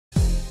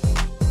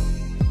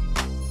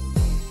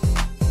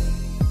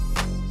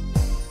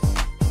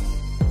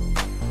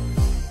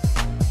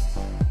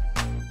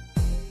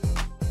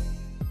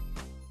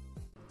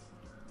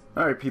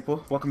Alright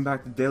people, welcome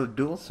back to Daily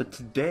Duels. So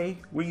today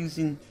we're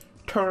using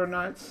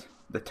Knights,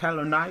 the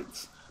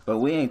Knights, but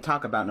we ain't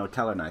talking about no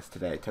Knights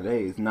today.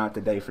 Today is not the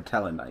day for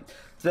Satellaknight.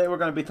 Today we're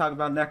going to be talking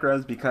about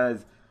Zekroz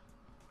because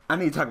I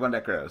need to talk about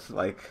Zekroz.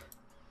 Like,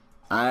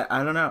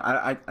 I don't know,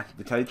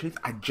 to tell you the truth,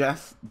 I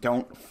just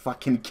don't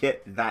fucking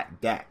get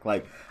that deck.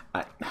 Like,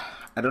 I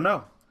don't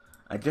know.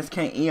 I just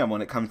can't EM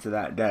when it comes to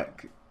that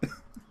deck.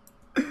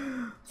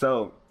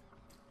 So,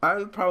 I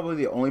was probably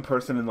the only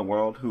person in the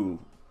world who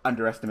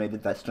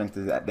underestimated that strength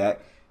of that deck.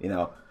 You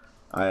know,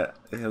 it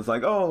was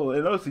like, oh,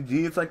 in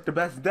OCG it's like the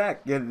best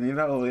deck, and you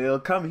know,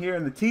 it'll come here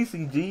in the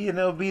TCG and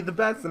it'll be the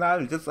best, and I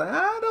was just like,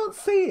 I don't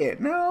see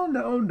it. No.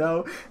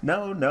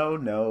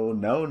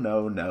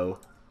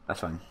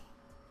 That's fine.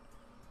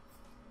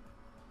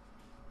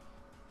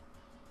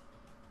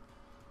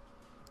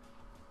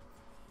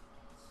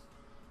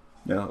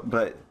 No,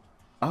 but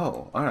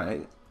oh, all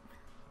right.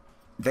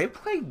 They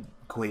play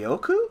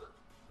Koa'ki?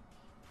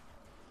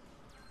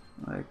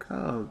 Like,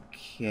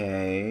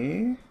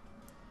 okay.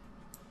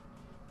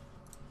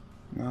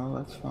 No,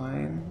 that's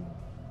fine.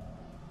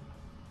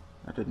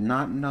 I did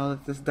not know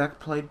that this deck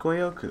played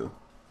Koa'ki. You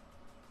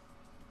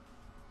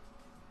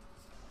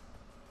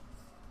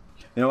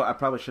know what? I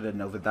probably should have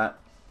noted that.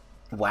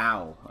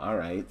 Wow.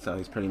 Alright, so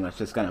he's pretty much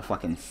just gonna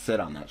fucking sit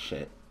on that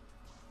shit.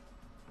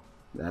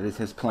 That is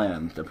his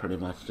plan, to pretty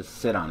much just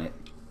sit on it.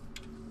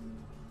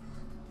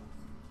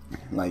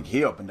 Like,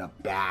 he opened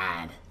up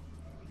bad.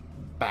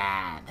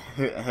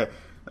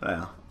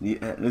 Well,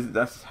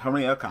 that's how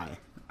many Koa'ki.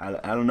 I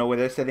don't know where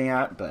they're sitting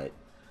at, but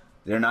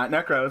they're not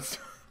Zekroz.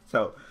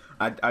 So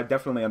I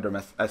definitely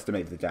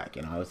underestimated the deck.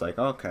 You know, I was like,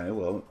 okay,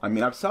 well, I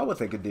mean, I saw what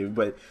they could do,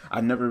 but I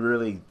never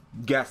really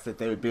guessed that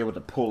they would be able to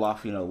pull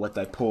off, you know, what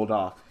they pulled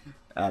off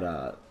at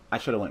I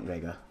should have went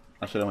Vega.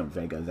 I should have went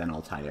Vega then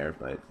Altair,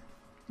 but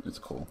it's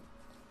cool.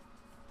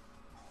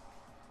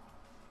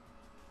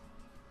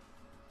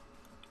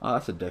 Oh,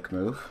 that's a dick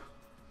move.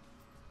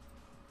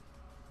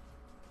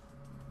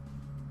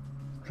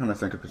 I'm trying to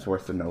think if it's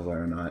worth the Nova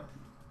or not.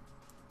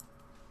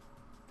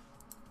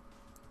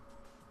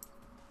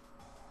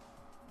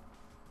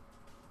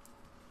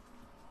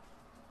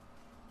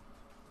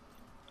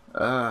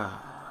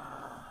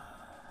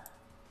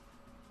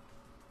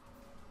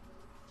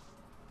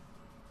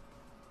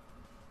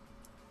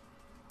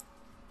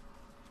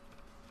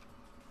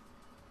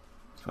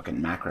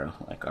 Fucking macro.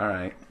 Like,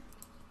 alright.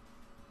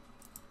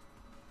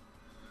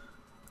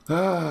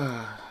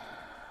 I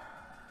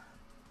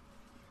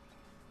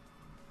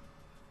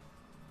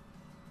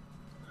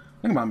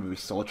think I'm gonna be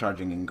soul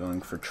charging and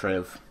going for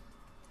Triv.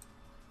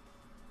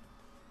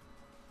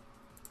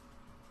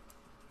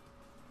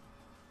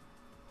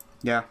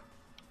 Yeah.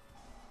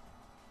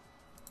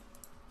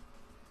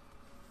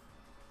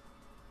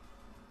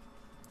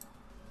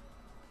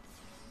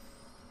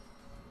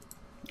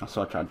 I'll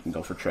soul charge and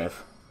go for Triv.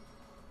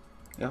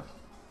 Yep.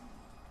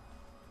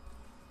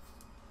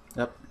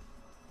 Yep.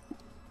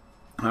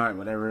 Alright,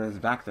 whatever is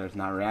back there is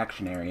not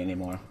reactionary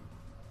anymore.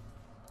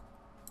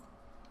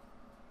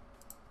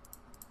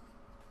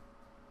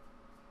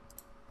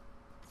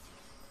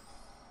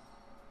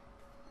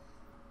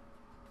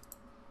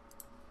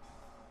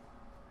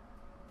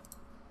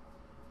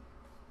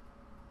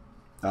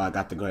 Oh, I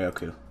got the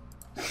Koa'ki.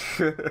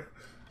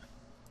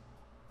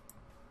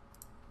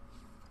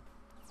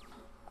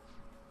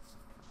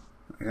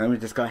 Let me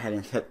just go ahead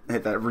and hit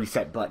that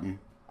reset button.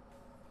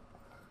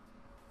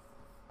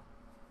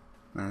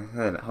 I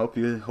said, hope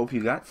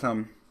you got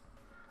some.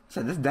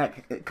 So this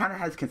deck, it kind of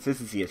has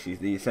consistency issues.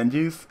 The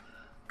Senjus,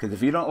 because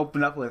if you don't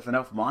open up with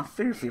enough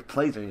monsters, your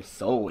plays are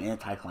so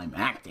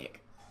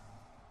anticlimactic.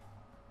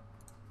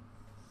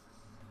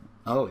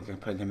 Oh, he's gonna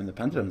put him in the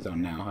Pendulum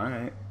zone now. All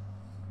right.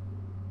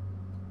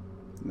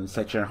 You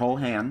set your whole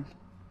hand,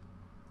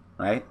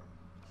 right?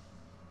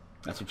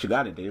 That's what you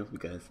gotta do,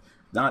 because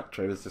if not,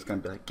 Trevor's just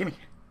gonna be like, gimme.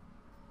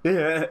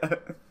 Yeah.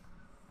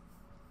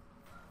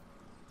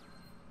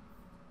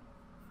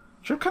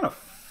 Trevor kind of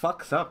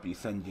fucks up you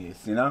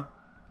Senjus, you know?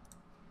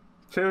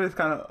 Trevor's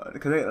kind of,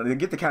 because they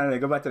get the counter, they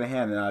go back to the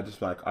hand, and I'll just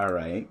be like,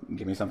 alright,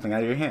 give me something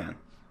out of your hand.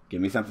 Give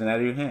me something out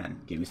of your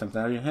hand. Give me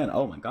something out of your hand.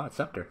 Oh my god,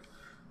 Scepter.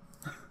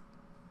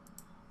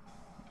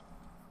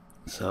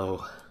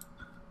 So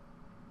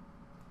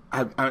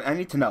I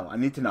need to know. I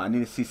need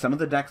to see some of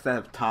the decks that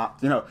have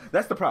topped. You know,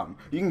 that's the problem.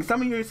 You can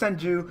summon your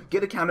Senju,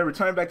 get a counter,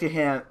 return it back to your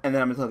hand, and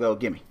then I'm just gonna go,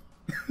 gimme.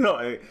 No,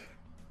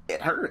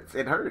 it hurts.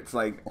 It hurts.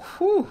 Like,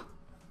 whew.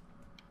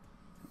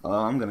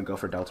 I'm gonna go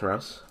for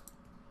Deltaros.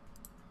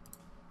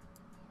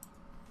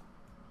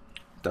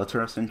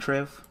 Deltaros and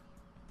Triv.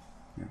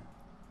 Yeah.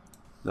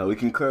 So we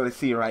can clearly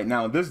see right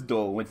now in this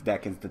duel which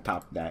deck is the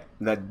top deck,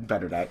 that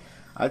better deck.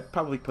 I'd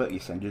probably put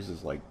Senjus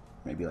as like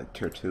maybe like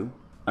tier 2.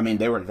 I mean,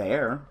 they were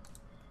there.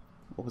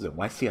 What was it?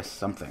 YCS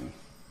something.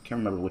 Can't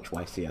remember which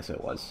YCS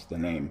it was, the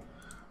name.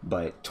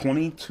 But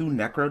 22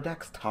 Necro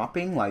decks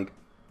topping, like,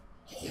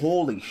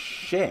 holy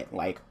shit.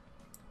 Like,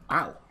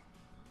 wow.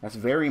 That's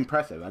very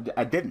impressive.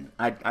 I didn't.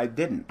 I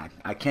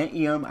can't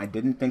EM. I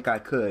didn't think I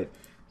could.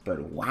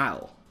 But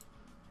wow.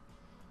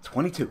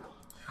 22.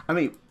 I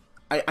mean,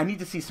 I need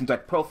to see some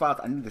deck profiles.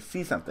 I need to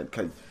see something,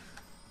 because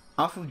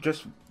off of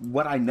just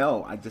what I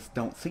know, I just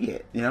don't see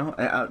it, you know?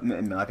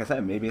 And like I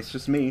said, maybe it's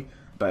just me,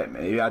 but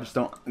maybe I just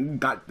don't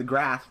got the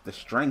grasp, the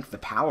strength, the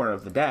power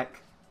of the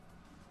deck.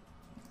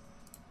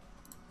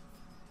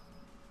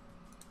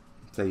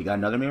 So you got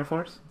another Mirror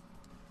Force?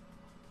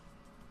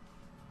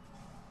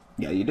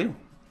 Yeah, you do.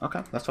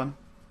 Okay, that's fine.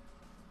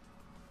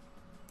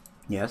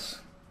 Yes.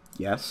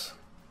 Yes.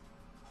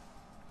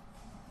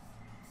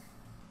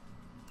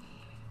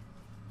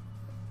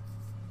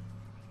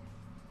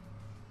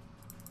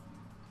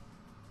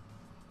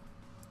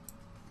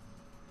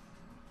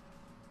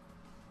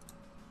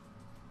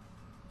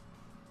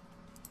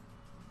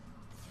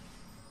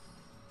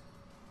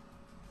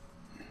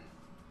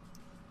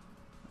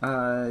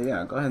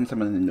 Yeah, go ahead and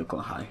summon the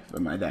Nuclear High for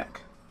my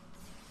deck.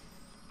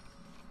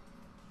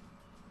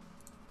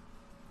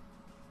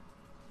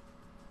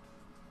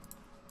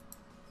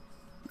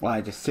 Well,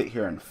 I just sit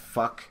here and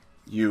fuck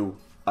you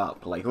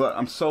up. Like, look,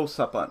 I'm so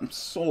up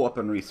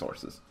on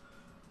resources.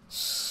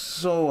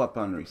 So up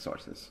on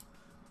resources.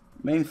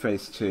 Main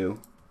phase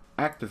 2,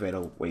 activate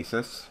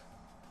Oasis,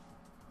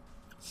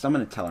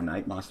 summon a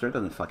Satellaknight monster,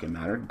 doesn't fucking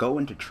matter, go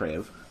into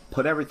Triv,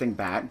 put everything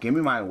back, give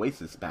me my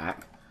Oasis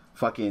back,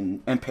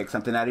 fucking, and pick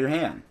something out of your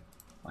hand.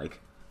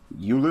 Like,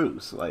 you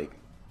lose. Like,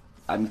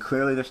 I'm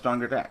clearly the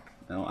stronger deck.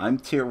 You know, I'm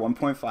tier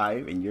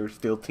 1.5 and you're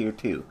still tier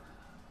 2.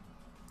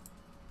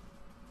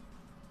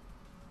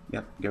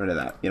 Yep, get rid of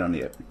that. You don't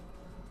need it.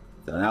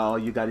 So now all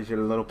you got is your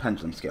little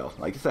pendulum skill.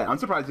 Like I said, I'm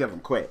surprised you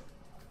haven't quit.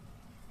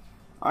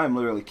 I'm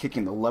literally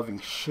kicking the loving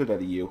shit out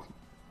of you.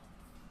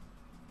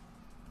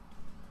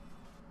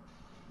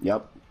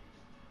 Yep.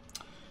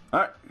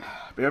 Alright,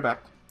 be right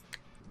back.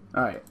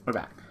 Alright, we're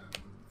back.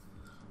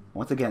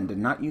 Once again, did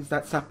not use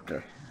that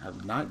scepter. I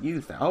have not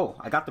used that. Oh,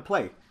 I got the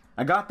play.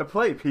 I got the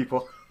play,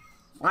 people.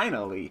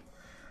 Finally.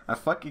 I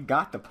fucking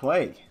got the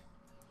play.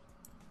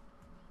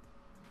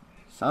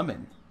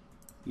 Summon.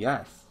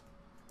 Yes.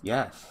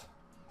 Yes.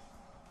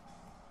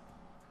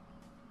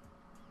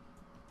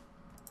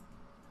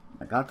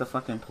 I got the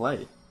fucking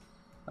play.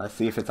 Let's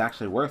see if it's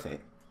actually worth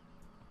it.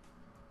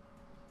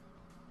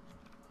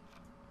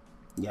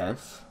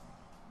 Yes.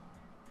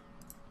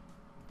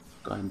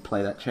 Go ahead and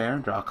play that chair.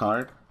 Draw a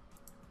card.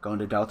 Go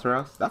into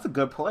Zekroz. That's a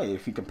good play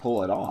if you can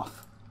pull it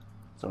off.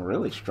 It's a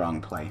really strong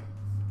play.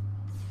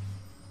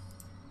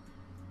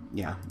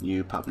 Yeah,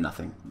 you pop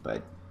nothing.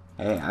 But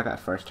hey, I got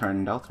first turn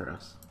in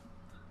Zekroz.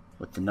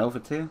 With the Nova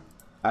too.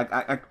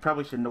 I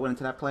probably shouldn't have went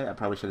into that play. I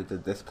probably should have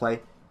did this play.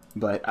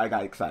 But I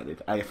got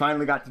excited. I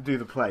finally got to do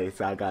the play,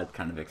 so I got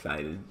kind of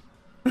excited.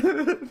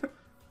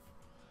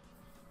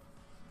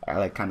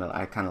 I kind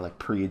of like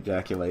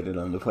pre-ejaculated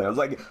on the play. I'm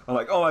like,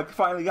 oh, I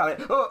finally got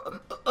it.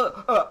 What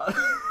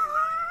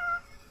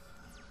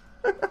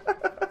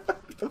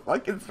the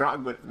fuck is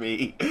wrong with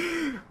me?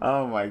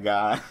 Oh my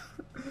god.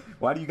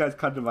 Why do you guys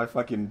come to my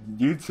fucking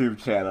YouTube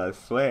channel? I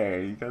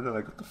swear. You guys are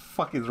like, what the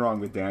fuck is wrong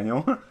with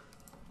Daniel?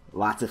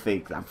 Lots of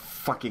fakes. I'm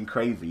fucking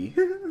crazy.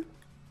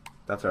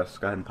 That's us.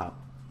 Go ahead and pop.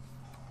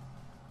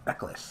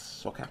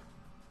 Reckless. Okay.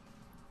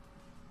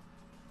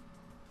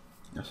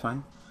 That's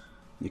fine.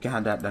 You can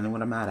have that. That ain't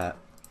what I'm mad at.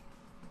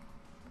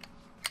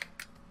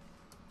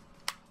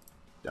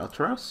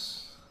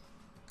 Zekroz?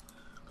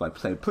 Like,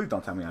 please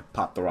don't tell me I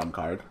popped the wrong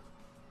card.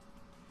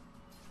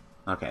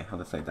 Okay, I'll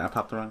just say, did I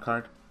pop the wrong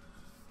card?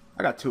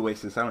 I got 2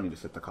 Aces. I don't need to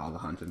sit the Call of the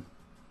Hunted.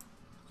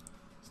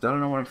 Still don't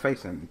know what I'm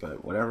facing,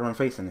 but whatever I'm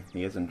facing,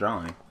 he isn't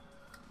drawing.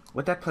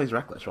 What deck plays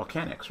Reckless?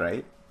 Volcanics,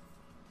 right?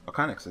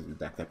 Volcanics is the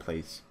deck that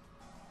plays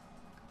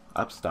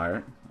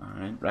Upstart.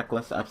 Alright,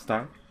 Reckless,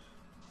 Upstart.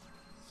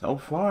 So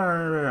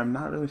far, I'm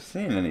not really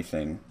seeing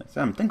anything.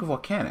 I'm thinking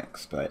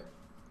Volcanics, but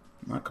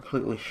I'm not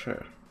completely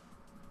sure.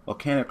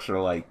 Volcanics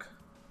are like...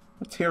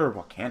 What tier are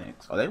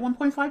Volcanics? Are they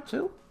 1.5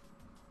 too?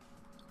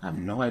 I have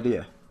no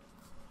idea.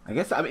 I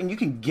guess, I mean, you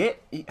can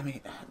get... I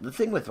mean, the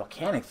thing with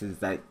Volcanics is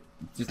that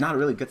there's not a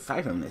really good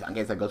side from this. I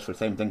guess that goes for the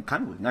same thing,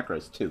 kind of with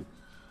Necros too.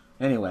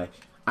 Anyway,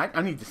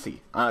 I need to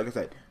see. Like I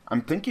said,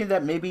 I'm thinking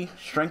that maybe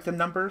strength in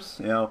numbers,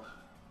 you know...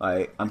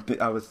 Like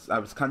I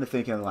was kind of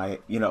thinking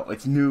like, you know,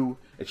 it's new,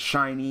 it's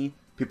shiny.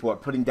 People are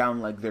putting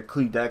down like their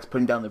Qli decks,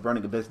 putting down their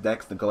Burning Abyss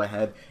decks to go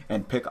ahead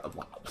and pick up.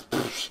 Wow.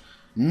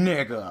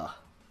 Nigga.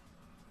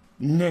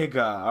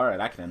 All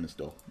right, I can end this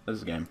duel. This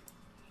is a game.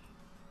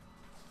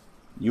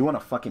 You want a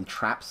fucking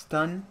trap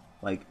stun?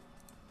 Like,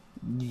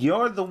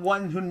 you're the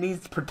one who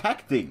needs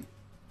protecting.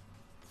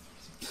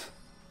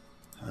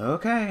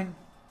 Okay.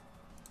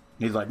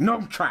 He's like,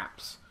 no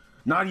traps,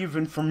 not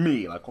even for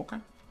me. Like, okay,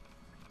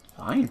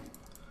 fine.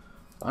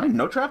 Fine,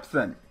 no traps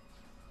then.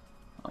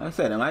 Like I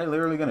said, am I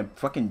literally gonna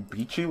fucking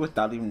beat you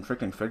without even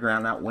freaking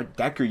figuring out what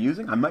deck you're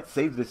using? I might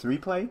save this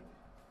replay.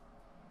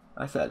 Like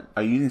I said,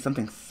 are you using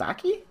something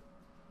Saki?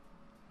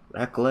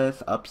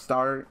 Reckless,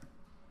 Upstart,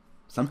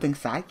 something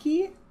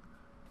Saki?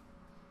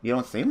 You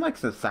don't seem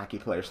like a Saki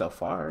player so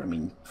far. I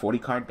mean, 40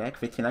 card deck,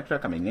 15 extra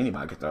deck. I mean,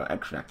 anybody could throw an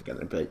extra deck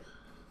together, but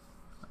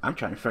I'm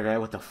trying to figure out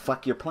what the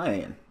fuck you're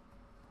playing.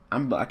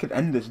 I could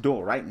end this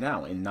duel right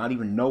now and not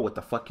even know what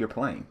the fuck you're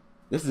playing.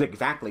 This is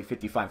exactly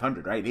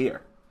 5,500 right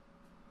here.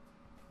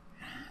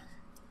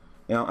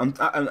 You know,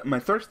 my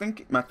first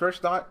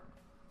thought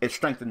is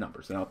strength in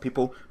numbers. You know,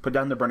 people put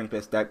down the Burning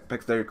Fist deck,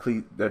 picks their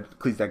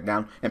Qli's deck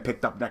down, and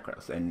picked up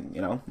Zekroz. And,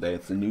 you know,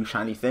 it's a new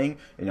shiny thing.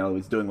 You know,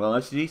 it's doing well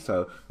in SG.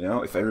 So, you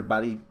know, if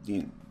everybody,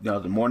 you know,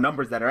 the more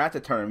numbers that are at the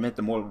tournament,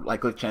 the more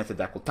likely chance the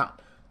deck will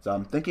top. So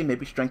I'm thinking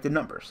maybe strength in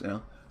numbers, you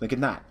know,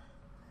 thinking that.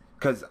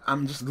 Because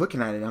I'm just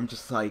looking at it, I'm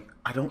just like,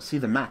 I don't see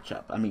the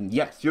matchup. I mean,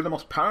 yes, you're the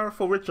most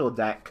powerful ritual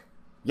deck.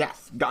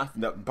 Yes,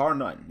 bar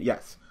none,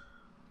 yes.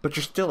 But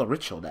you're still a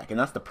ritual deck, and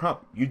that's the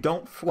problem. You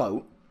don't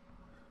float.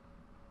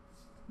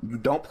 You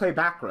don't play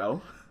back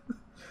row.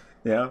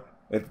 You know?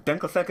 It's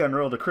Denkoseka and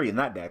Royal Decree in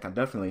that deck. I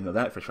definitely know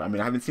that for sure. I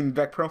mean, I haven't seen the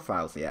deck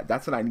profiles yet.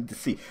 That's what I need to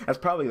see. That's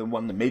probably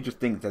one of the major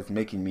things that's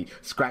making me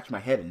scratch my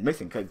head and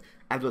missing. Because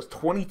out of those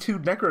 22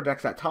 Necro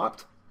decks that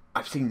topped,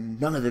 I've seen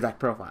none of the deck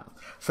profiles.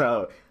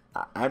 So,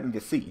 I need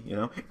to see, you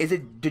know? Is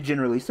it Djinn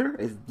Releaser?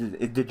 Is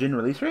Djinn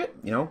Releaser it?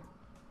 You know?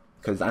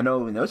 Because I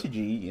know in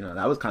OCG, you know,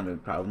 that was kind of a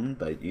problem,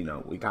 but, you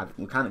know, we kind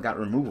of got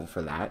removal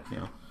for that, you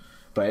know.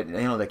 But, you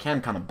know, they can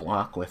kind of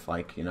block with,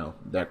 like, you know,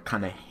 they're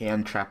kind of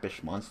hand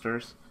trappish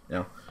monsters, you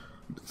know.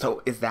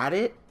 So, is that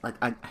it? Like,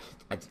 I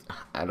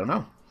don't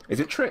know. Is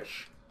it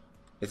Trish?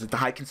 Is it the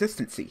high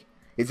consistency?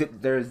 Is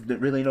it, there's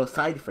really no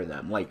side for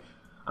them? Like,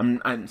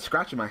 I'm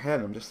scratching my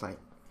head, I'm just like,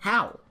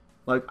 how?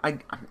 Like,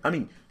 I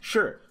mean,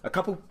 sure, a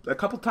couple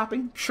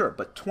topping, sure,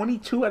 but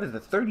 22 out of the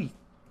 30...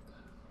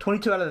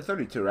 22 out of the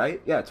 32,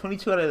 right? Yeah,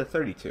 22 out of the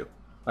 32.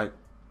 Like,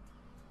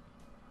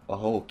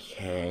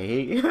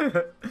 okay.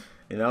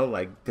 You know,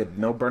 like, did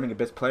no Burning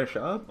Abyss player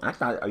show up?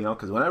 That's not, you know,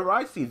 because whenever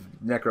I see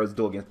Necros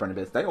duel against Burning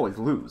Abyss, they always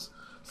lose.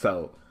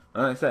 So,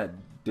 like I said,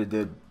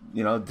 did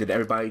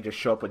everybody just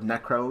show up with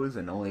Necros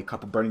and only a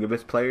couple Burning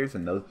Abyss players?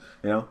 And those,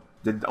 you know,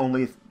 did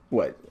only,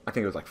 what, I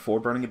think it was like 4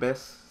 Burning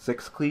Abyss,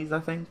 6 Qli's, I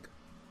think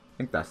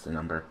that's the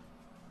number.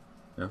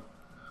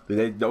 Were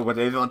they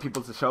the only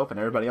people to show up, and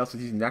everybody else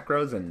was using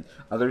Necros and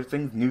other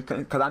things? New,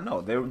 because I know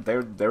they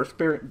were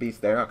Spirit Beasts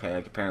there. Okay,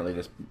 like apparently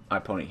my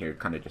opponent here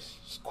kind of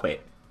just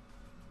quit.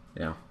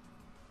 You know,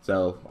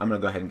 so I'm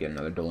gonna go ahead and get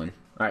another duel in.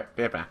 All right,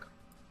 be right back.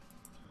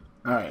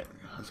 All right,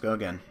 let's go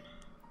again.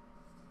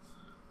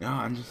 No,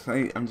 I'm just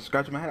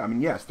scratching my head. I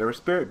mean, yes, there were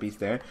Spirit Beasts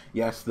there.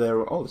 Yes, there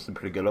were. Oh, this is a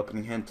pretty good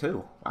opening hand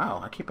too.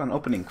 Wow, I keep on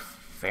opening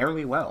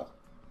fairly well.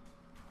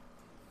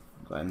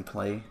 Go ahead and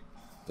play.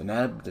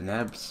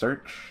 Deneb,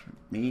 Search,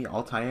 me,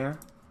 Altair.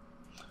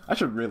 I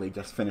should really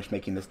just finish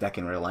making this deck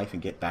in real life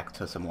and get back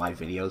to some live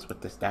videos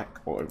with this deck,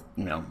 or,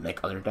 you know,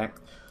 make other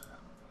decks.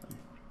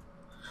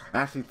 I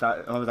actually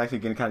thought, I was actually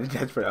getting kind of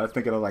desperate. I was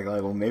thinking of like,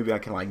 well, maybe I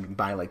can like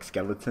buy like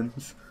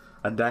skeletons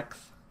on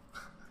decks.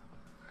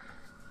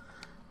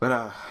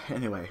 But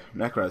anyway,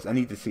 Necros, I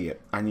need to see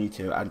it. I need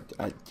to.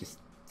 I just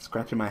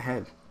scratching my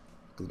head.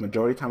 Because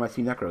majority of the time I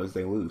see Necros,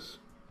 they lose.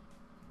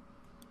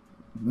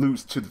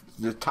 Lose to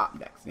the top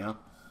decks, you know?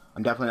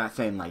 I'm definitely not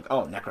saying, like,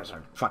 oh, Necros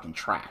are fucking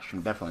trash.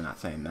 I'm definitely not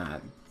saying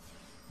that.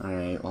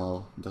 Alright,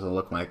 well, it doesn't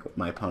look like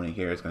my opponent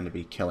here is going to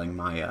be killing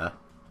my,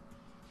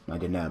 my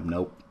Deneb.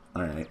 Nope.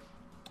 Alright.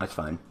 That's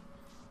fine.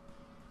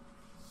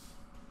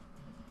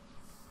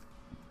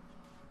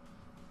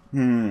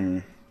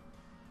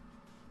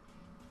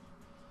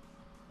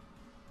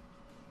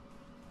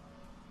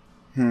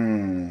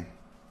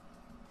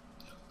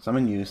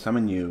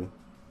 Summon you.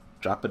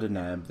 Drop a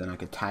Deneb, then I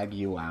could tag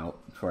you out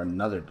for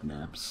another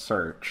Deneb.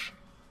 Search.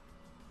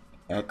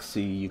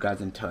 XC you guys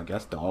into, I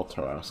guess, the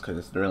Altaros, because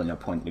there's really no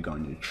point to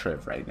going into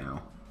Triv right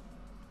now.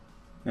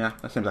 Yeah,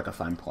 that seems like a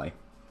fine play.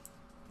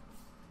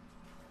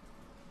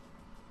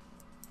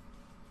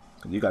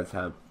 Because you guys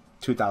have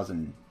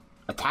 2,000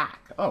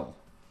 attack. Oh.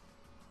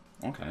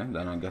 Okay,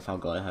 then I guess I'll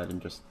go ahead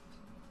and just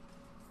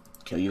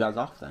kill you guys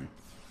off then.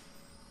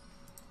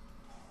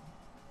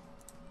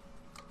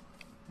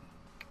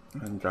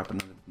 And drop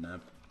another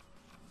Deneb.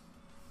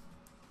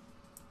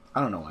 I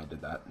don't know why I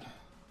did that.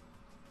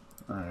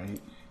 Alright.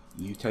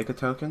 You take a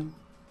token.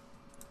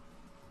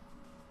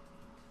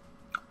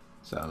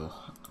 So,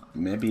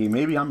 maybe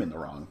I'm in the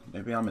wrong.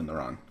 Maybe I'm in the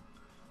wrong.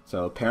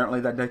 So, apparently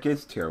that deck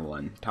is tier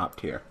 1. Top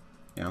tier.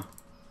 You know?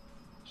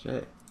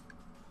 Shit.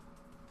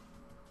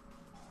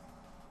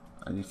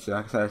 I need to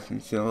access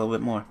and see a little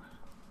bit more.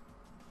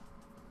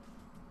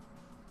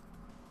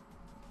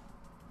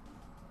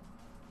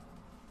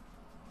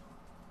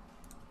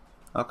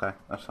 Okay,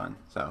 that's fine.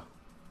 So,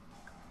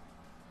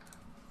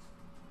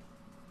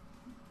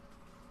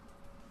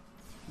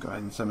 go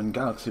ahead and summon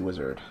Galaxy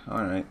Wizard.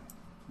 Alright.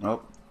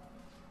 Nope.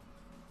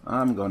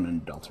 I'm going to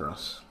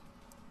Adulteros.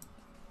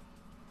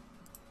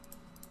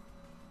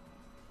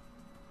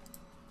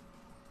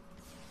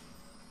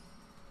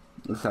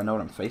 At least I know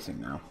what I'm facing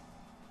now.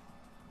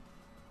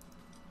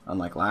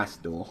 Unlike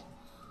last duel,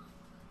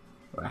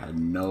 where I had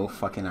no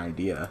fucking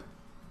idea.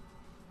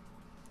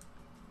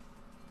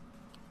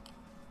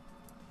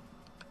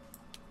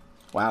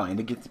 Wow, and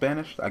it gets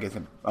banished? I guess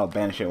I'll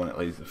banish it when it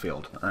leaves the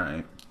field.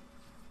 Alright.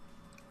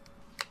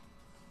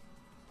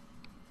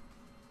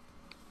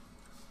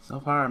 So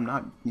far, I'm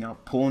not, you know,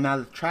 pulling out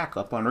of the track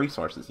up on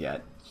resources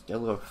yet.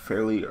 Still a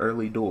fairly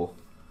early duel.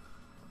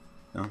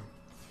 You know?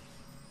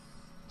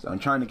 So I'm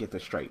trying to get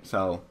this straight.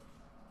 So,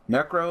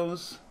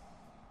 Zekroz.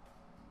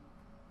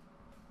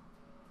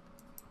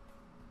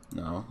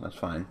 No, that's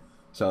fine.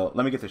 So,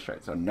 let me get this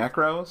straight. So,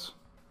 Zekroz,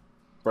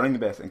 Burning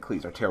Abyss, and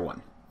Qliphort are tier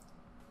 1.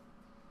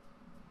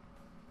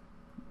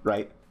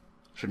 Right?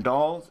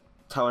 Shadal's,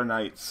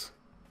 Satellaknights,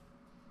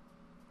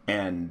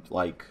 and,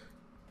 like,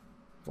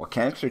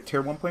 Volcanics are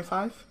tier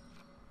 1.5?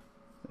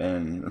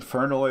 And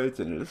Infernoids,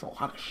 and there's a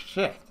lot of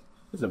shit.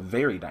 It's a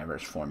very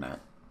diverse format.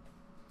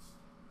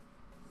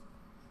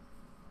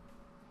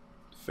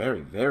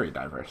 Very, very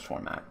diverse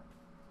format.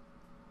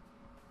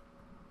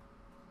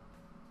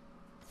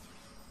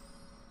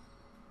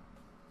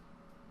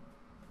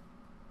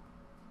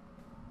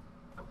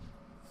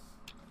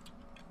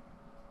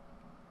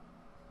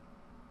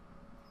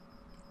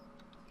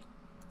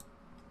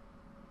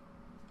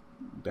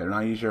 Better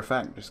not use your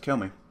effect. Just kill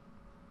me.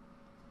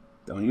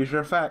 Don't use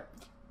your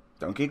effect.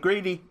 Don't get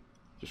greedy.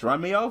 Just run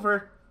me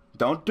over.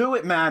 Don't do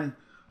it, man.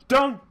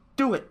 Don't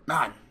do it,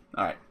 man.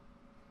 Alright.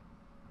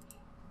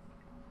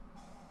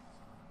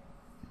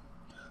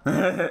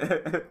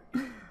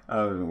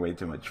 Oh, way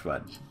too much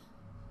fun.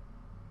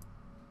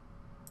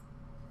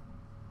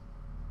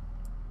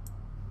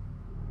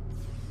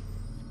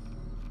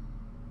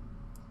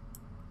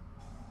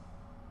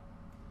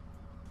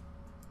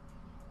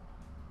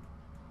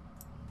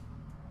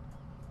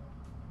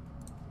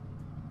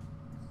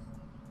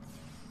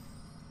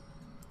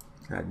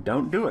 God,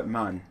 don't do it,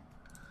 man.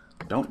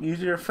 Don't use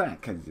your effect,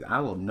 because I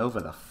will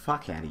Nova the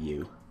fuck out of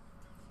you.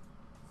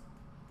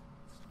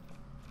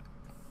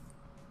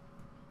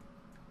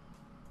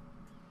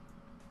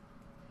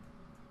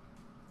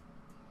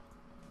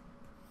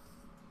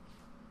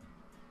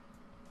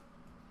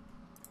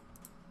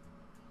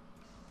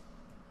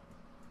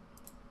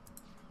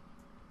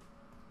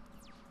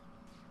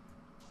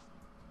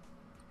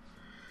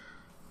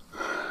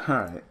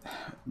 Alright.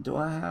 Do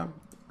I have...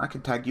 I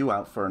could tag you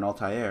out for an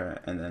Altair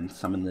and then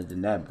summon the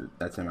Deneb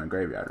that's in my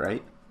graveyard,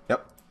 right?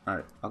 Yep.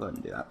 Alright, I'll go ahead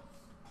and do that.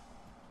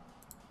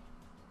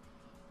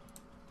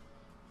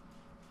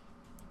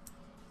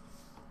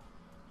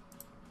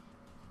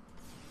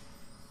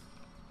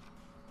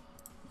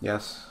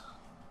 Yes.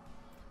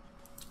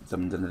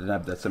 Summon the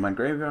Deneb that's in my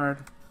graveyard.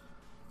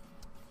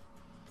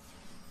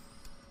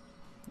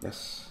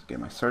 Yes. Get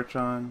my search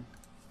on.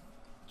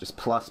 Just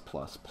plus,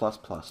 plus, plus,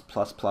 plus,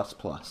 plus, plus,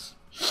 plus.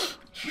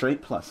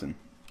 Straight plussing.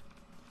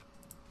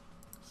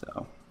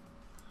 So,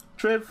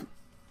 Triv.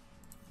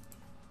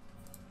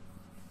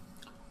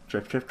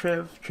 Triv, Triv,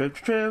 Triv, Triv,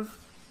 Triv.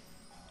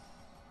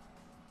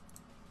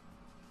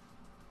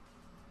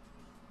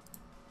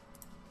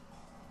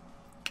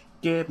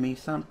 Give me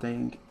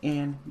something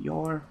in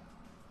your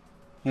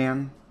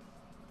hand.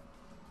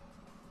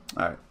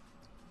 Alright.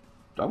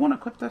 Do I want to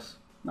equip this?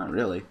 Not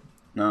really.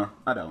 No,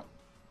 I don't.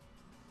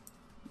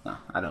 No,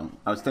 I don't.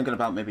 I was thinking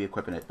about maybe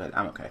equipping it, but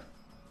I'm okay.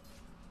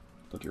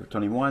 Look, you're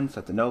 21,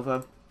 set the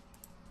Nova.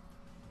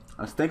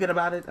 I was thinking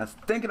about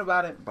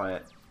it,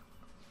 but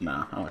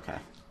nah, I'm okay.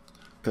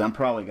 Because I'm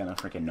probably going to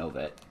freaking Nova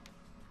it.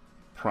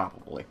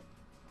 Probably.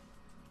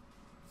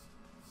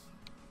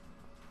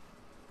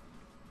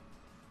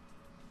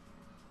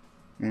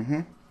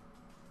 Mm-hmm.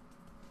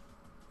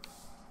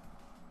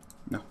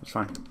 No, it's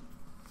fine.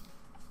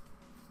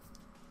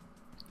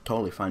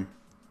 Totally fine.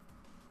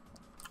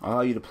 I'll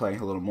allow you to play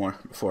a little more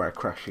before I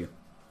crush you.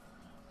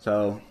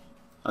 So,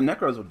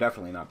 Zekroz will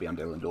definitely not be on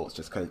Daily Duels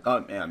just because,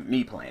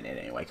 me playing it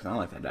anyway, because I don't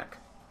like that deck.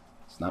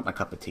 It's not my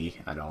cup of tea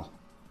at all.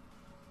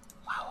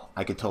 Wow.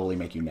 I could totally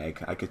make you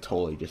neg. I could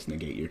totally just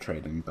negate your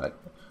trading, but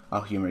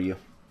I'll humor you.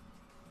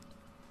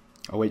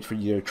 I'll wait for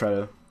you to try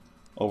to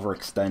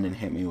overextend and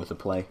hit me with a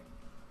play.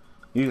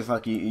 You're just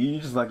lucky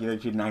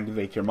that you didn't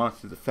activate your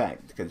monster's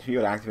effect, because if you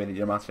had activated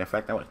your monster's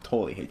effect, I would have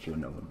totally hit you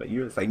in Nova, but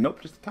you're just like,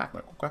 nope, just attack.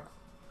 Like, okay.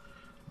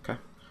 Okay.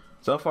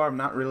 So far, I'm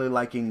not really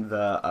liking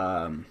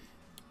the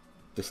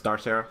Star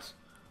Seraphs,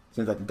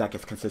 since like the deck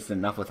is consistent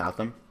enough without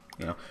them,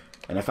 you know.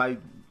 And if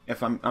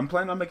I'm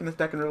planning on making this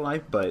deck in real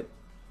life, but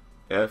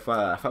if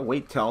I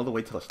wait till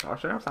the Star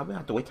Seraphs, I'll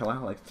have to wait till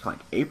like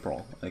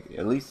April. Like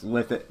at least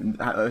with it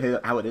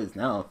how it is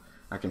now,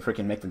 I can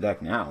freaking make the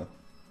deck now.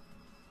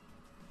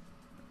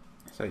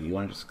 So you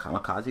want to just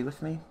kamikaze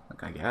with me?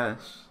 Like I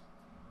guess.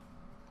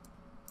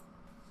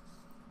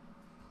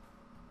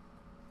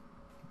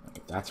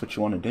 If that's what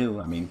you want to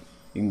do, I mean,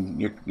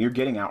 you're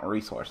getting out a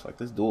resource. Like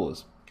this duel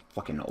is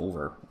fucking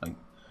over. Like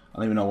I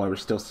don't even know why we're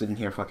still sitting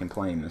here fucking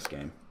playing this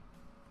game.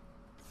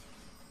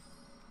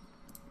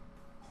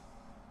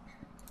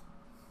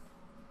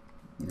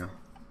 You know,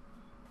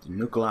 the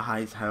nuclear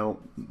highs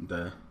help.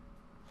 The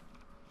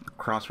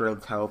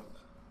crossroads help.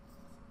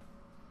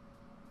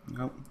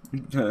 Nope.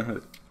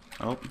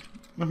 Oh,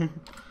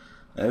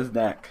 this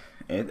deck.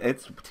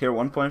 It's tier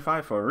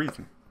 1.5 for a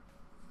reason.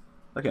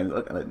 Look at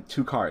it,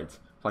 2 cards.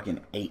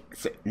 Fucking 8,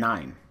 6,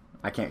 9.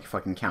 I can't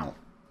fucking count.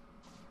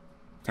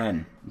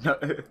 10.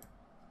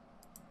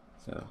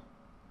 So,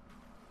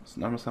 it's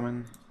normal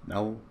summon.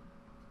 No.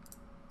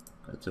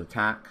 Go to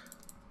attack.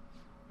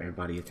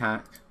 Everybody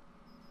attack.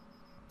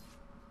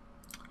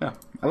 Yeah,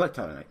 I like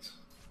Satellaknights.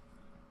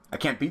 I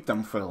can't beat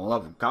them for the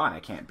love of God. I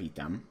can't beat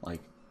them. Like,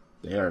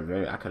 they are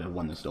very. I could have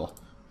won this duel.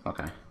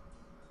 Okay.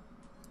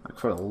 Like,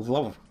 for the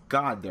love of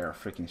God, they're a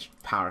freaking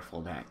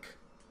powerful deck.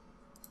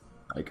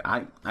 Like,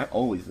 I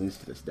always lose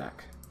to this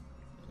deck.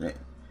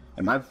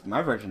 And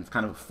my version is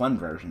kind of a fun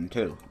version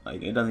too.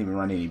 Like, it doesn't even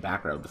run any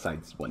back row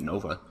besides what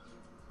Nova.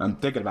 I'm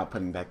thinking about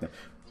putting back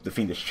the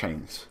Fiendish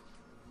Chains.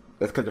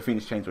 That's because the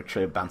Fiendish Chains were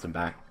trip bouncing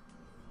back.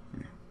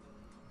 Yeah.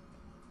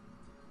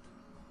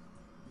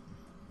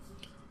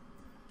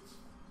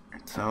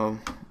 So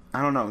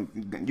I don't know.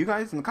 You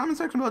guys in the comment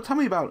section below, tell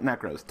me about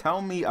Zekroz.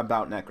 Tell me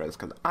about Zekroz,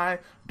 because I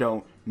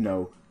don't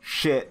know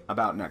shit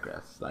about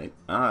Zekroz. Like,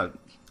 I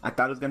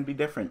thought it was gonna be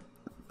different.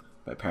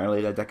 But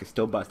apparently that deck is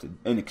still busted.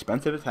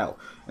 Inexpensive as hell.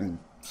 And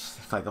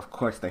it's like, of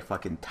course they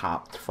fucking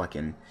topped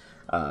fucking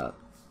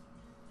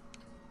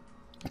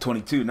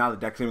 22. Now the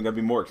deck's even gonna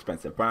be more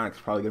expensive. Brown's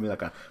probably gonna be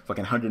like a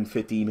fucking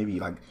 150, maybe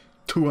like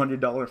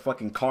 $200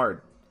 fucking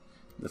card.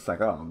 It's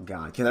like, oh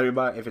god. Cause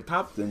everybody, if it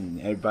tops,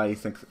 then everybody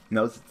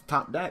knows it's the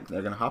top deck.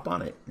 They're gonna hop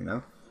on it, you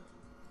know?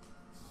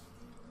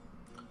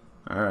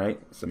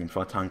 Alright, summon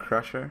Photon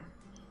Crusher.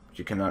 But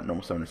you cannot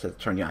normal summon. It says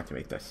turn you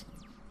activate this.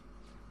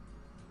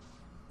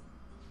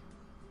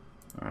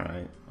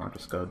 Alright, I'll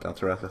just go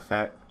Delta Ref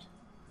effect,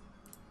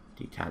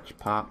 detach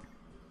pop,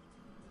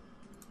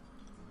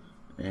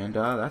 and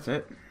that's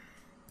it.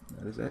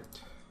 That is it.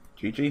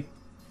 GG.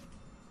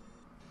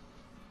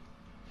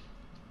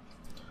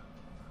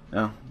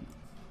 Yeah.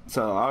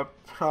 So I'm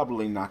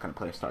probably not gonna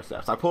play Star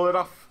Steps. I pulled it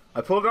off.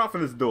 I pulled it off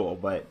in this duel,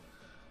 but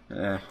you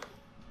know,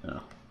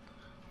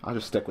 I'll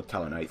just stick with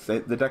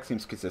Satellaknights. The deck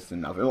seems consistent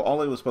enough.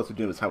 All it was supposed to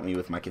do was help me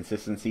with my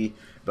consistency,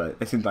 but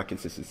it seems like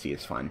consistency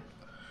is fine.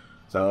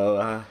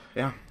 So,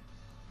 yeah.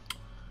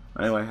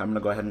 Anyway, I'm going to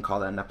go ahead and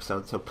call that an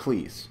episode. So,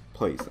 please.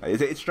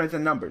 Is it strength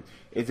in numbers?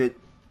 Is it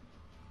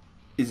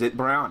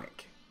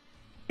Bionic?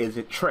 Is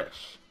it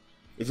Trish?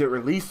 Is it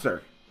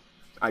Releaser?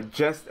 I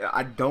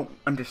don't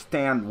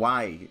understand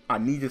why. I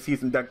need to see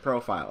some deck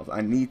profiles. I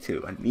need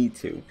to.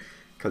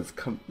 Because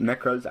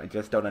Zekroz, I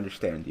just don't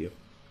understand you.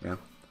 Yeah.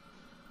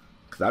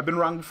 Because I've been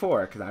wrong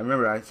before. Because I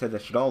remember I said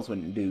that Shaddolls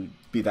wouldn't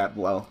be that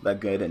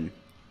good, and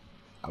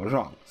I was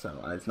wrong.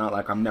 So it's not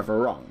like I'm never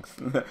wrong.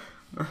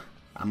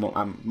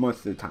 I'm most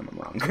of the time I'm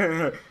wrong.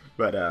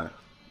 But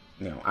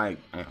you know, I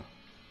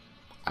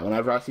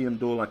whenever I see them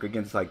duel like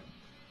against like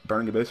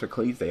Burning Abyss or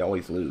Qliphort, they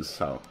always lose.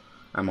 So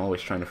I'm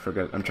always trying to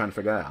figure it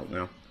out. You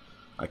know,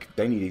 like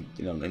they need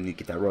to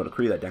get that Road to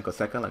Kree, that Denko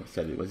Seka. Like I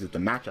said, it was just the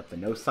matchup, the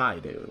no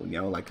side. You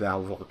know, like that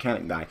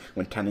Volcanic guy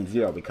went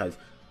 10-0 because.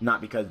 Not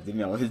because,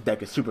 his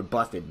deck is super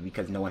busted,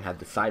 because no one had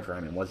the side for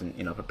him and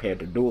wasn't, prepared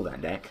to duel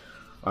that deck.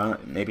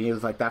 Maybe it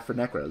was like that for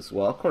Zekroz.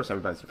 Well, of course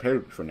everybody's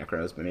prepared for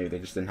Zekroz, but maybe they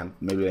just didn't have,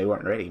 maybe they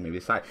weren't ready,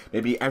 maybe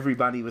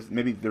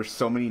maybe there's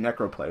so many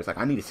Necro players. Like,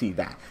 I need to see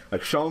that.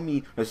 Like, show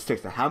me the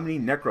sticks, how many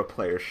Necro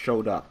players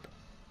showed up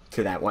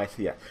to that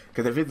YCS.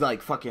 Because if it's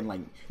like fucking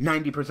like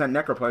 90%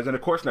 Necro players, then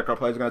of course Necro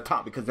players are going to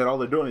top, because then all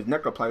they're doing is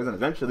Necro players, and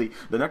eventually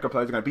the Necro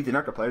players are going to beat the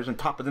Necro players and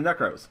top of the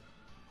Necros.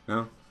 You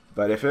know?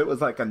 But if it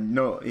was like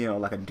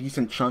like a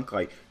decent chunk,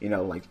 like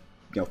 20%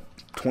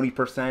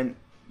 Qliphort,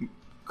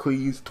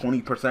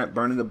 20%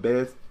 Burning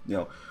Abyss,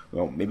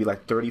 maybe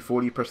like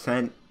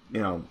 30-40%,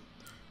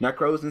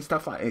 Necros and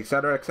stuff,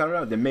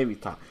 etc., then maybe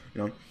top,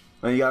 And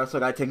you also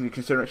got to take into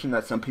consideration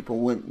that some people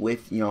went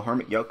with,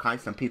 Hermit Yokai,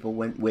 some people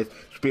went with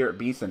Spirit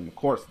Beast, and of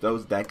course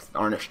those decks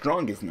aren't as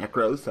strong as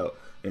Necros, so,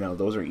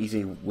 those are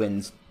easy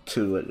wins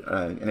to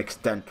an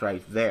extent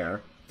right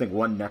there. I think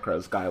one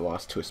Zekroz guy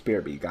lost to a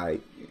Spirit Beast guy.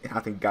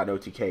 I think got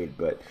OTK'd,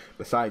 but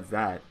besides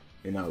that,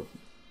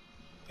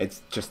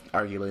 it's just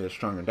arguably a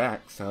stronger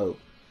deck. So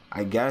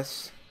I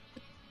guess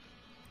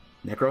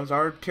Zekroz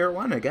are tier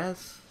 1. I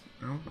guess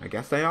I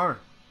guess they are.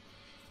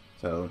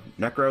 So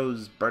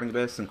Zekroz, Burning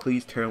Abyss, and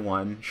Qliphort tier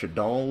 1.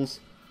 Shaddolls,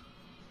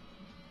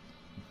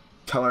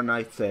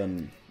 Satellaknights,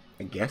 and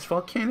I guess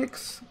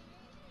Volcanics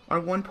are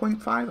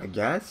 1.5. I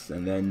guess,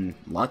 and then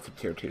lots of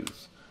tier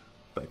 2s.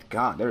 But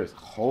god, there is a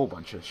whole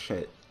bunch of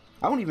shit.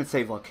 I wouldn't even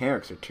say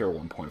Volcanics are tier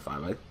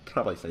 1.5. I'd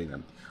probably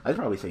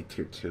say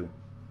tier 2.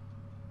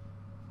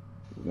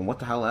 And what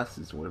the hell else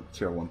is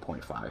tier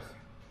 1.5?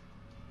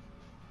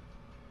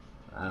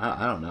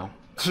 I don't know.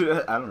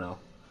 I don't know.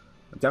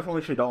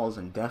 Definitely Shaddolls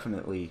and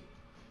definitely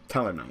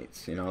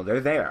Satellaknights. They're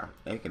there.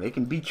 They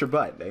can beat your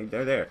butt.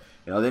 They're there.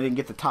 They didn't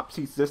get the top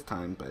seats this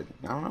time, but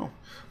I don't know.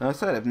 Like I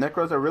said, if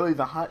Zekroz are really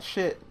the hot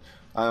shit,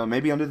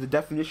 maybe under the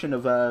definition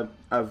of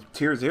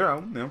tier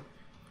 0,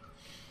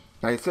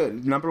 Like I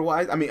said,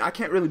 number-wise, I mean, I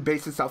can't really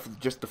base this off of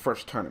just the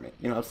first tournament.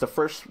 It's the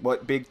first,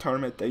 big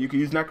tournament that you can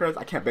use Zekroz.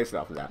 I can't base it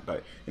off of that.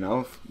 But,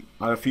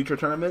 on future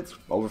tournaments,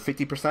 over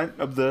 50%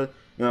 of the,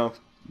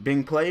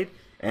 being played,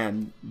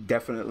 and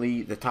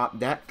definitely the top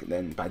deck,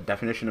 then by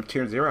definition of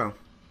tier 0,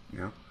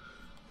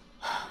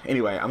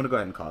 Anyway, I'm going to go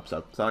ahead and call up.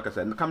 So like I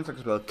said, in the comment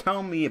section below,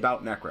 tell me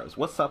about Zekroz.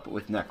 What's up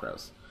with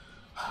Zekroz?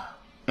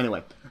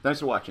 Anyway, thanks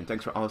for watching.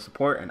 Thanks for all the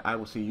support, and I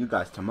will see you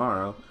guys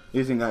tomorrow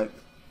using a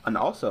And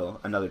also,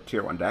 another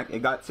tier 1 deck.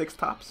 It got 6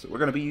 tops. We're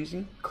going to be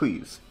using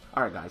Qliphort.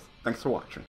 Alright guys, thanks for watching.